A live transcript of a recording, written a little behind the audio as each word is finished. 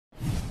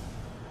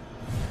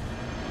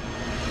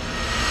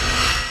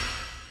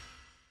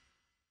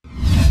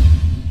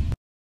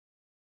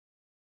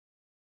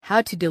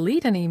How to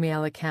delete an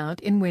email account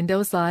in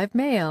Windows Live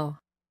Mail.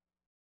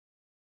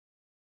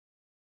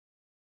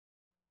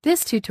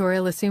 This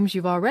tutorial assumes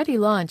you've already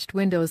launched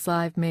Windows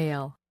Live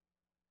Mail.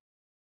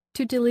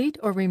 To delete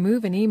or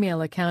remove an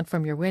email account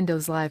from your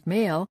Windows Live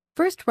Mail,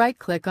 first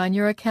right-click on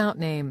your account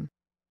name.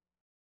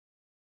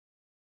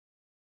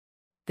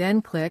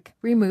 Then click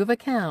Remove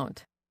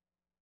Account.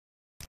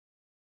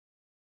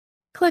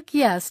 Click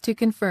Yes to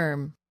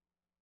confirm.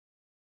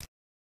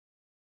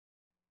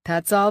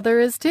 That's all there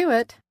is to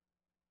it.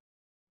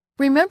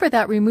 Remember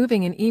that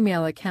removing an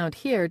email account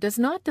here does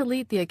not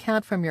delete the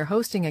account from your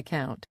hosting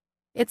account.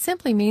 It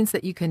simply means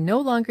that you can no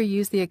longer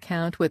use the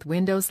account with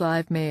Windows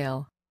Live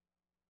Mail.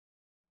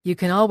 You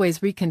can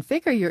always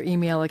reconfigure your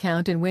email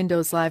account in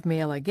Windows Live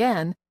Mail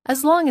again,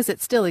 as long as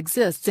it still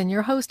exists in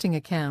your hosting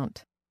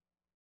account.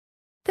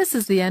 This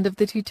is the end of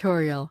the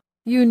tutorial.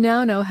 You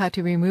now know how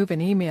to remove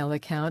an email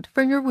account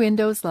from your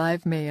Windows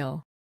Live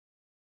Mail.